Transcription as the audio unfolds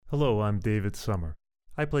Hello, I'm David Summer.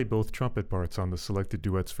 I play both trumpet parts on the Selected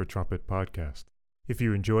Duets for Trumpet podcast. If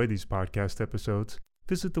you enjoy these podcast episodes,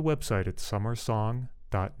 visit the website at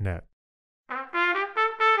summersong.net.